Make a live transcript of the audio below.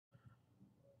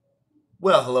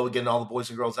Well, hello again to all the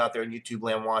boys and girls out there in YouTube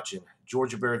land watching.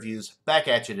 Georgia Beer Reviews back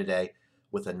at you today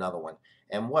with another one.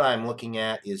 And what I'm looking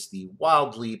at is the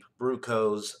Wild Leap Brew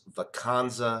Co.'s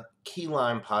Vacanza Key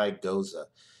Lime Pie Gose.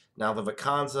 Now, the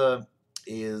Vacanza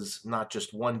is not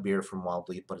just one beer from Wild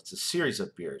Leap, but it's a series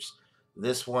of beers.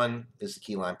 This one is the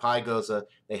Key Lime Pie Gose.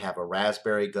 They have a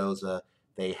raspberry Gose.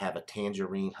 They have a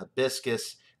tangerine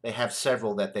hibiscus. They have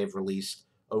several that they've released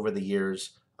over the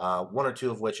years. One or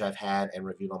two of which I've had and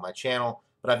reviewed on my channel,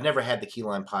 but I've never had the key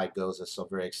lime pie Gose, so I'm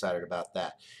very excited about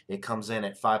that. It comes in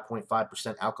at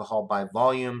 5.5% alcohol by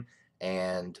volume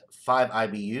and 5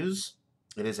 IBUs.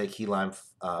 It is a key lime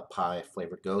pie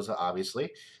flavored Gose,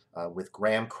 obviously, with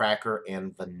graham cracker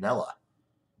and vanilla.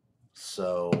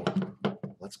 So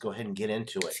let's go ahead and get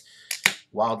into it.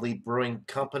 Wild Leap Brewing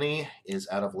Company is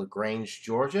out of LaGrange,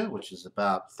 Georgia, which is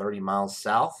about 30 miles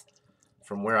south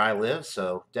from where I live,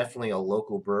 so definitely a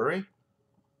local brewery.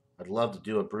 I'd love to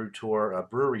do a brewery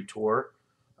tour.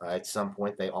 At some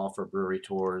point, they offer brewery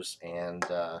tours, and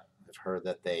I've heard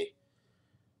that they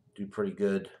do pretty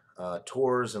good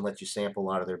tours and let you sample a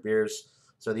lot of their beers.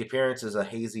 So the appearance is a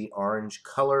hazy orange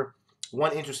color.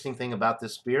 One interesting thing about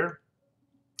this beer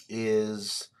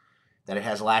is that it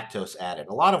has lactose added.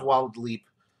 A lot of Wild Leap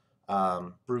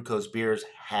Brew Co.'s beers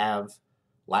have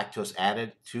lactose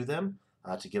added to them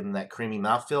to give them that creamy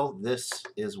mouthfeel. This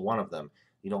is one of them.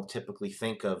 You don't typically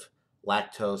think of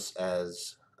lactose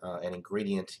as an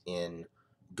ingredient in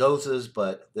Goses,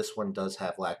 but this one does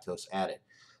have lactose added.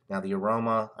 Now the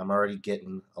aroma, I'm already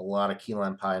getting a lot of key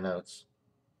lime pie notes.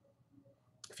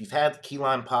 If you've had the key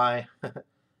lime pie,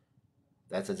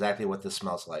 that's exactly what this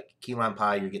smells like. Key lime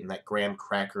pie, you're getting that graham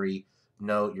crackery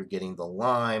note. You're getting the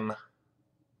lime.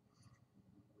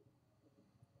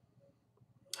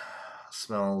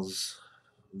 Smells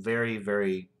very,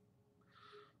 very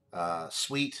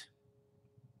sweet.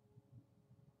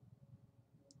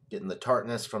 Getting the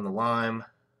tartness from the lime.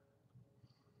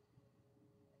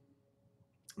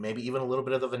 Maybe even a little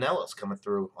bit of the vanilla is coming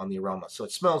through on the aroma. So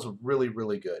it smells really,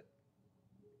 really good.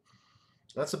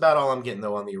 That's about all I'm getting,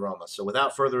 though, on the aroma. So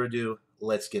without further ado,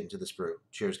 let's get into this brew.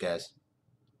 Cheers, guys.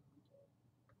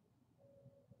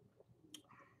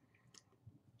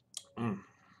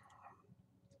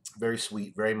 Very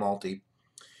sweet, very malty.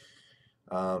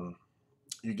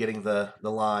 You're getting the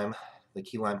lime, the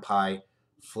key lime pie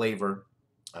flavor.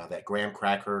 That graham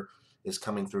cracker is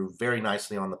coming through very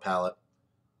nicely on the palate.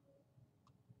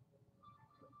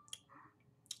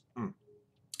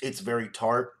 It's very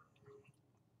tart.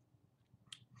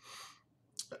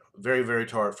 Very, very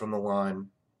tart from the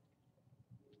lime.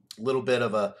 A little bit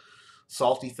of a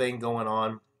salty thing going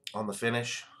on the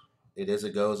finish. It is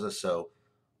a Gose, so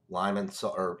lime and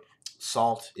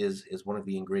salt is one of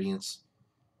the ingredients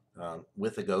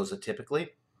with a Gose typically.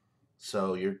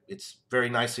 So it's very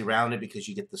nicely rounded because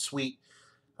you get the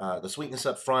sweetness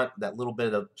up front. That little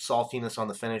bit of saltiness on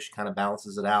the finish kind of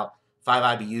balances it out.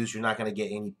 5 IBUs, you're not going to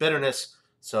get any bitterness,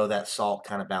 so that salt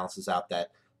kind of balances out that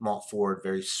malt forward,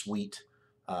 very sweet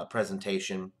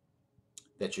presentation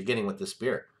that you're getting with this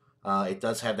beer. It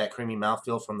does have that creamy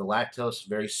mouthfeel from the lactose,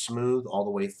 very smooth all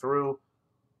the way through.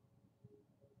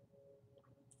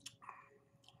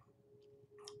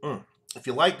 If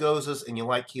you like Goses and you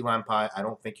like key lime pie, I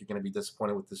don't think you're going to be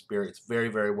disappointed with this beer. It's very,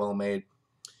 very well made.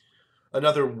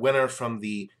 Another winner from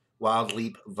the Wild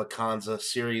Leap Vacanza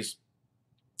series.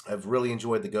 I've really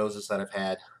enjoyed the Goses that I've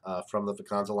had from the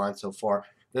Vacanza line so far.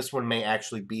 This one may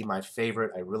actually be my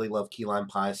favorite. I really love key lime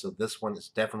pie, so this one is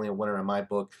definitely a winner in my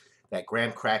book. That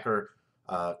graham cracker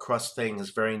crust thing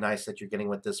is very nice that you're getting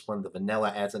with this one. The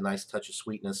vanilla adds a nice touch of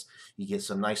sweetness. You get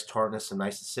some nice tartness and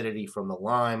nice acidity from the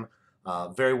lime.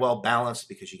 Very well balanced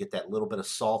because you get that little bit of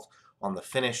salt on the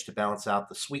finish to balance out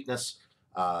the sweetness.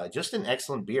 Just an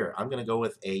excellent beer. I'm going to go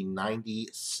with a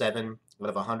 97 out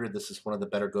of 100. This is one of the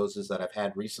better Goses that I've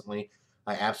had recently.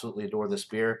 I absolutely adore this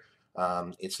beer.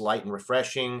 It's light and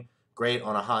refreshing, great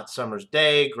on a hot summer's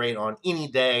day, great on any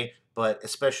day, but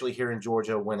especially here in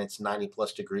Georgia when it's 90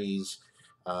 plus degrees,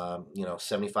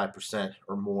 75%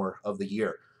 or more of the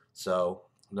year. So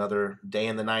another day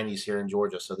in the 90s here in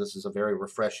Georgia. So this is a very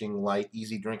refreshing, light,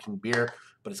 easy drinking beer,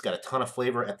 but it's got a ton of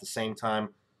flavor at the same time.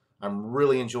 I'm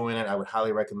really enjoying it. I would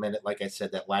highly recommend it. Like I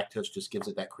said, that lactose just gives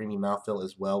it that creamy mouthfeel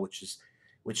as well, which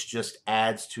just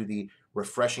adds to the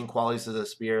refreshing qualities of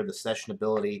this beer. The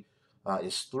sessionability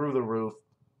is through the roof.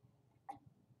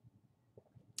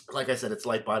 Like I said, it's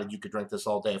light-bodied. You could drink this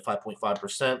all day at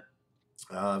 5.5%.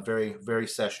 Very, very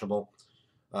sessionable.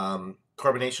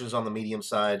 Carbonation is on the medium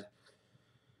side,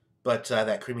 but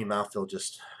that creamy mouthfeel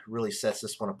just really sets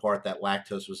this one apart. That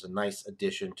lactose was a nice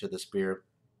addition to this beer.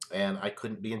 and I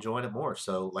couldn't be enjoying it more.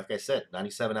 So, like I said,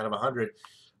 97 out of 100.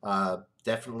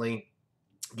 Definitely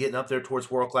getting up there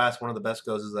towards world class. One of the best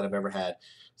Goses that I've ever had.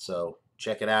 So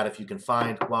check it out if you can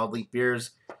find Wild Leap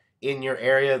beers in your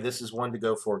area. This is one to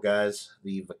go for, guys.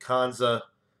 The Vacanza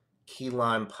Key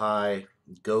Lime Pie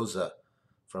Gose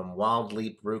from Wild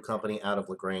Leap Brew Company out of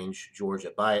LaGrange,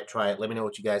 Georgia. Buy it, try it. Let me know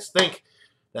what you guys think.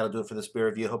 That'll do it for this beer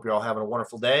review. Hope you're all having a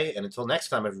wonderful day. And until next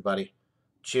time, everybody,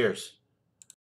 cheers.